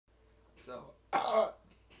So,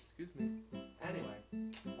 excuse me. Anyway,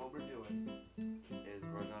 what we're doing is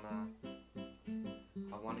we're gonna,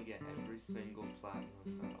 I want to get every single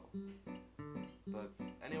platinum medal. But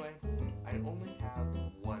anyway, I only have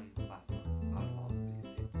one platinum out of all of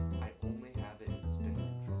these. I only have it in spin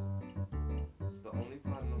control. It's the only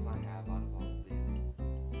platinum I have out of all of these.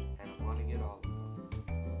 And I want to get all of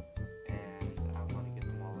them. And I want to get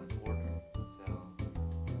them all in order. So,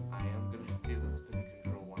 I am going to do the spin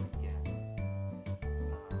control one again.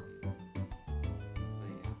 But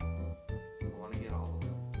yeah, I want to get all of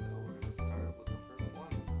them. So we're going to start with the first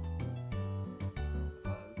one.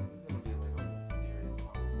 This is going to be like a series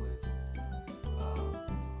probably.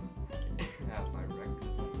 My record is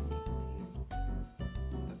like 18.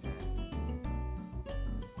 Okay.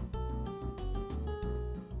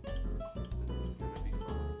 This is going to be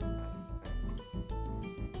fun, I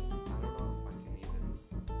think. I don't know if I can even...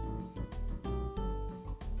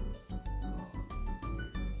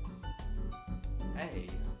 Oh, hey!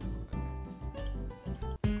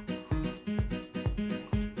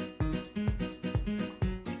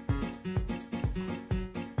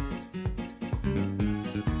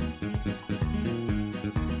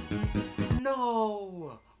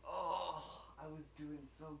 No! Oh, I was doing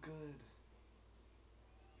so good.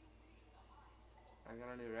 I got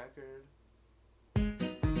a new record.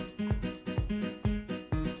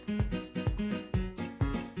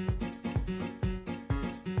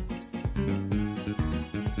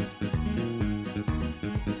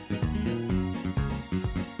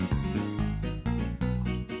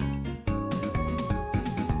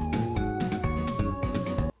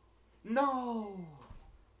 No!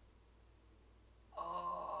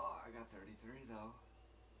 Oh, I got 33 though.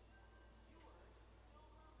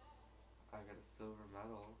 I got a silver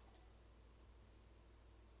medal.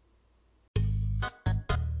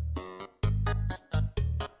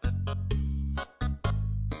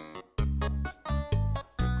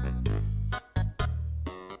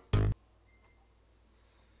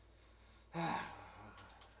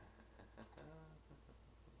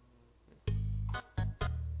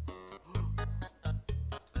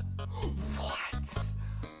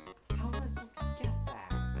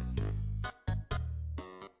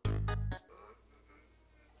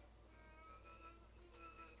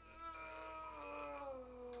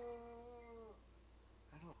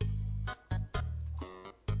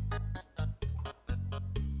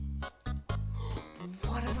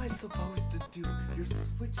 What am I supposed to do? You're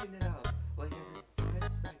switching it up like every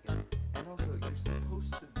 5 seconds. And also, you're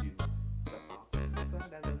supposed to do the opposite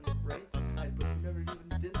side and then the right side, but you never even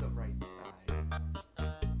did the right side.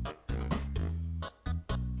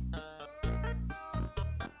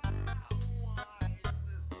 Why is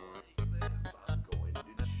this like this? I'm going to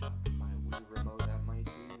chuck my Wii remote at my TV.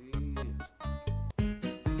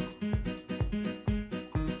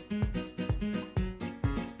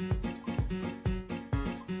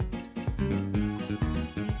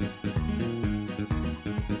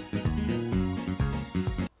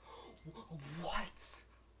 What?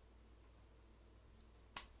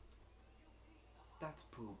 That's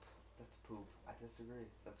poop. That's poop. I disagree.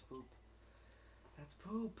 That's poop. That's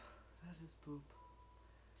poop. That is poop.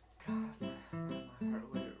 God, my heart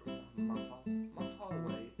rate, my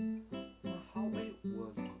heart rate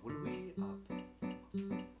was way up.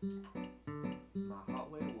 My heart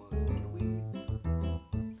rate was way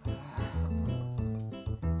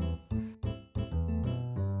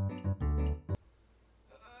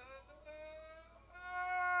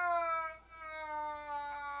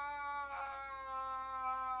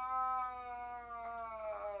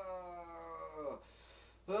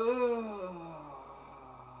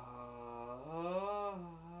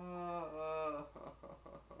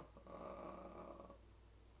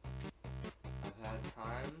I've had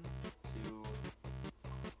time to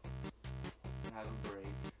have a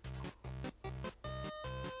break,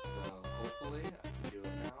 so hopefully I can do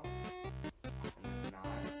it now, and if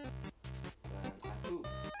not, then I poop,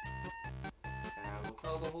 and I will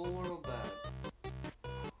tell the whole world that.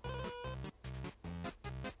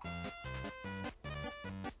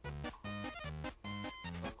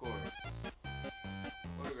 Of course.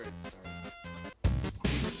 What a great start.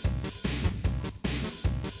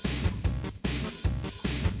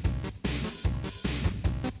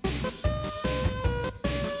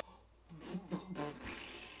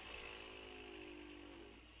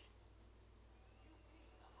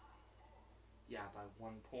 Yeah, by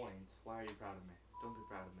 1 point. Why are you proud of me? Don't be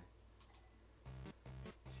proud of me.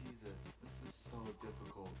 Jesus, this is so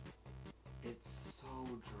difficult. It's so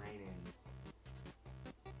draining.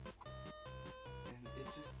 And it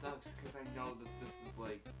just sucks because I know that this is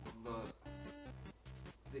like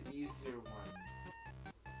the the easier ones.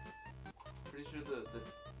 Pretty sure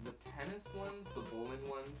the tennis ones, the bowling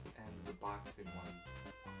ones, and the boxing ones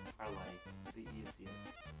are like the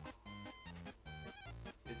easiest.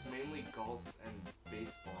 It's mainly golf and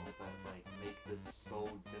baseball that like make this so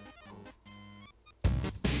difficult.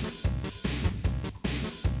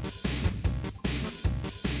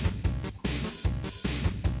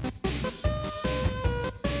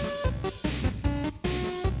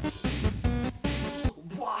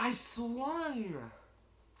 I swung!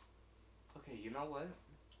 Okay, you know what?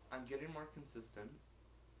 I'm getting more consistent.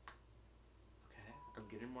 Okay, I'm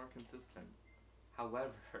getting more consistent.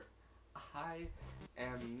 However, I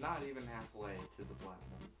am not even halfway to the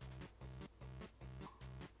platinum.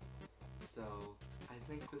 So, I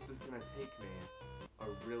think this is gonna take me a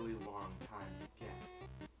really long time to get.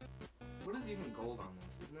 What is even gold on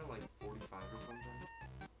this? Isn't it like 45 or something?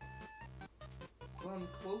 So I'm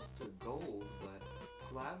close to gold, but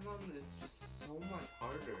platinum is just so much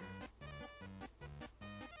harder.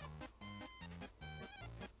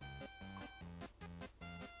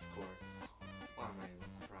 Of course. Why am I even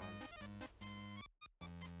surprised?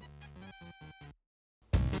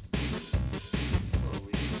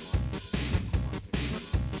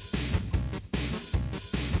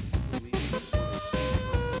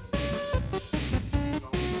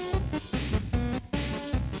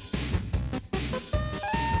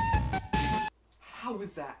 How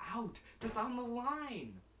is that out? That's on the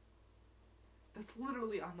line! That's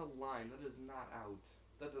literally on the line. That is not out.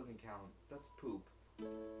 That doesn't count. That's poop.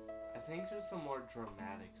 I think just a more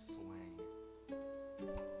dramatic swing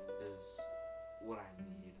is what I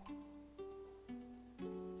need.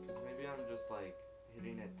 Because maybe I'm just like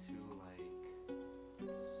hitting it too like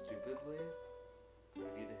stupidly. I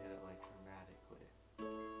need to hit it like dramatically.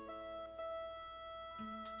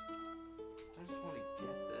 I just want to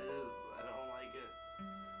get this. I don't like it.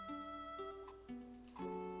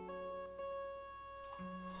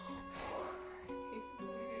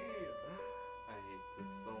 I hate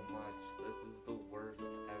this so much. This is the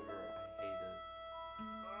worst ever. I hate it.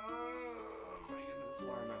 Oh my goodness,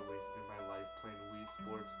 why am I wasting my life playing Wii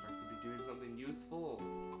Sports when I could be doing something useful?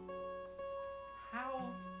 How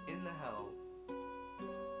in the hell?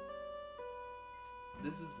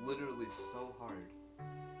 This is literally so hard.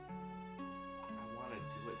 I want to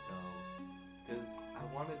do it though, because I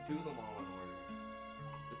want to do them all in order.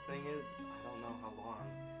 The thing is, I don't know how long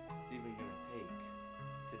it's even going to take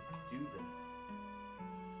to do this.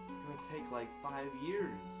 It's going to take like 5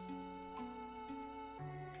 years.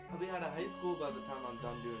 I'll be out of high school by the time I'm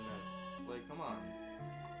done doing this. Like, come on.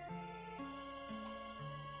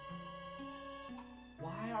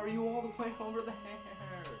 Why are you all the way over there?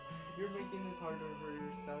 You're making this harder for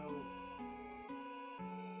yourself.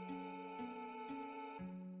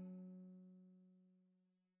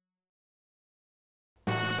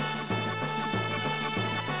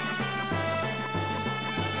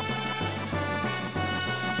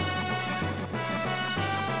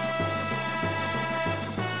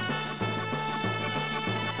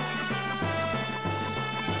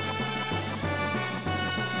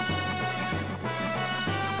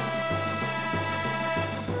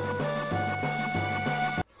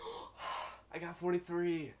 I got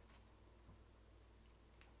 43.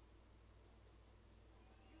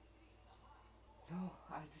 No,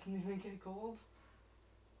 I didn't even get gold.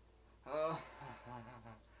 Oh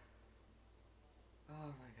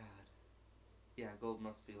my god. Yeah, gold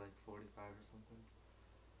must be like 45 or something.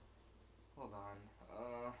 Hold on.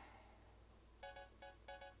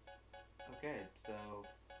 Okay, so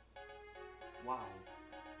wow.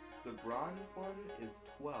 The bronze one is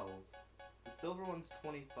 12. The silver one's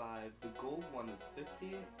 25, the gold one is 50,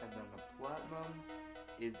 and then the platinum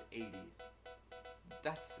is 80.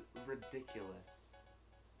 That's ridiculous.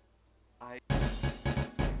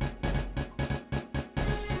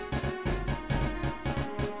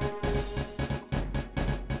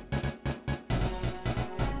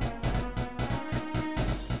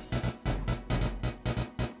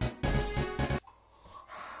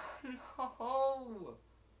 No!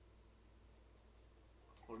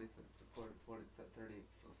 40, 30,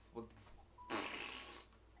 what the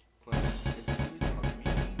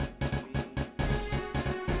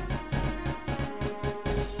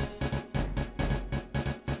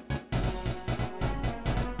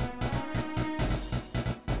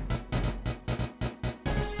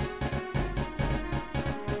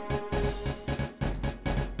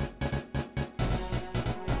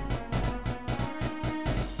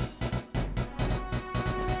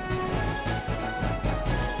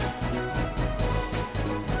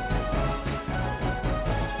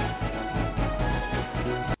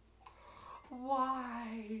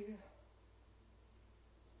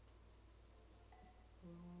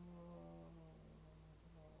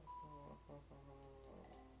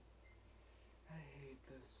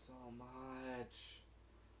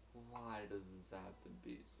have to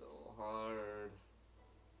be so hard?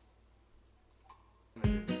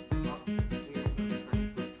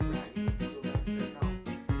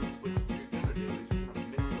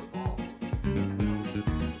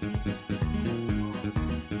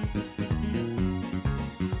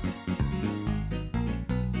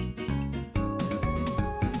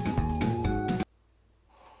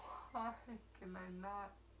 Why can I not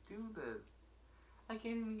do this? I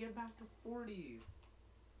can't even get back to 40.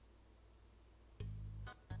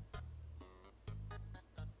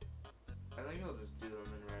 I think I'll just do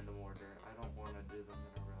them in random order. I don't want to do them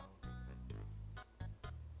in a row.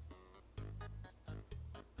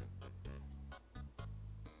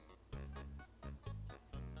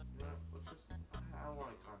 No, let's just, I want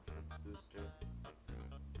a confidence booster.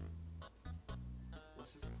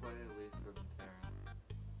 Let's just play Lisa and Sarah.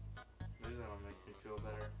 Maybe that'll make me feel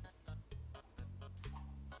better.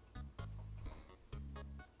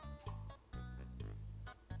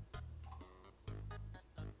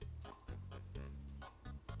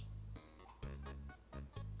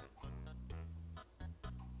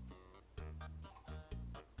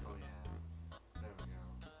 Oh yeah, there we go.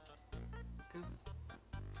 'Cause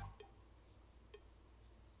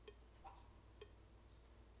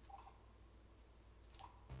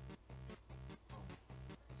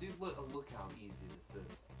see, look how easy this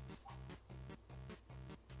is.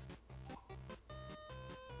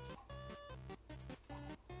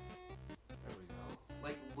 There we go.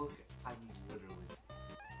 Like, look, I'm literally...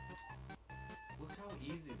 Look how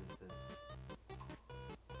easy this is.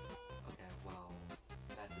 Okay, well,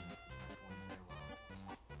 that didn't work very well.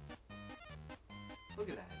 Look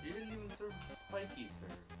at that. You didn't even serve the spiky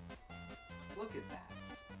serve. Look at that.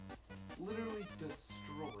 Literally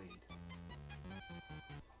destroyed.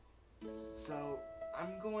 So,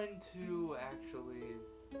 I'm going to actually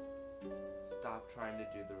stop trying to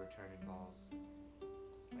do the returning balls.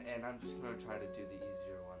 And I'm just going to try to do the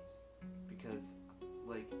easier ones. Because,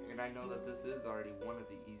 like, and I know that this is already one of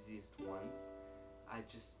the easiest ones. I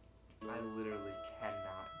literally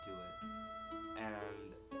cannot do it.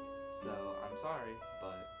 And so, I'm sorry,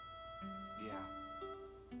 but, yeah.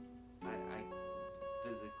 I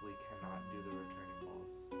physically cannot do the returning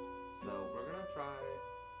balls. So, we're going to try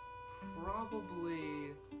probably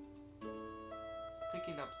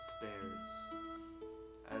picking up spares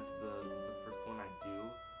as the first one I do,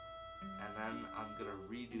 and then I'm gonna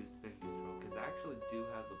redo spin control because I actually do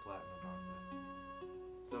have the platinum on this.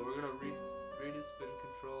 So we're gonna redo spin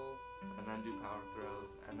control and then do power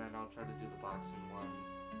throws, and then I'll try to do the boxing ones,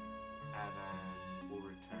 and then we'll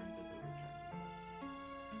return to the returning balls.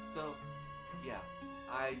 So yeah,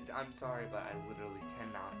 I'm sorry, but I literally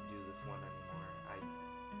cannot do this one anymore.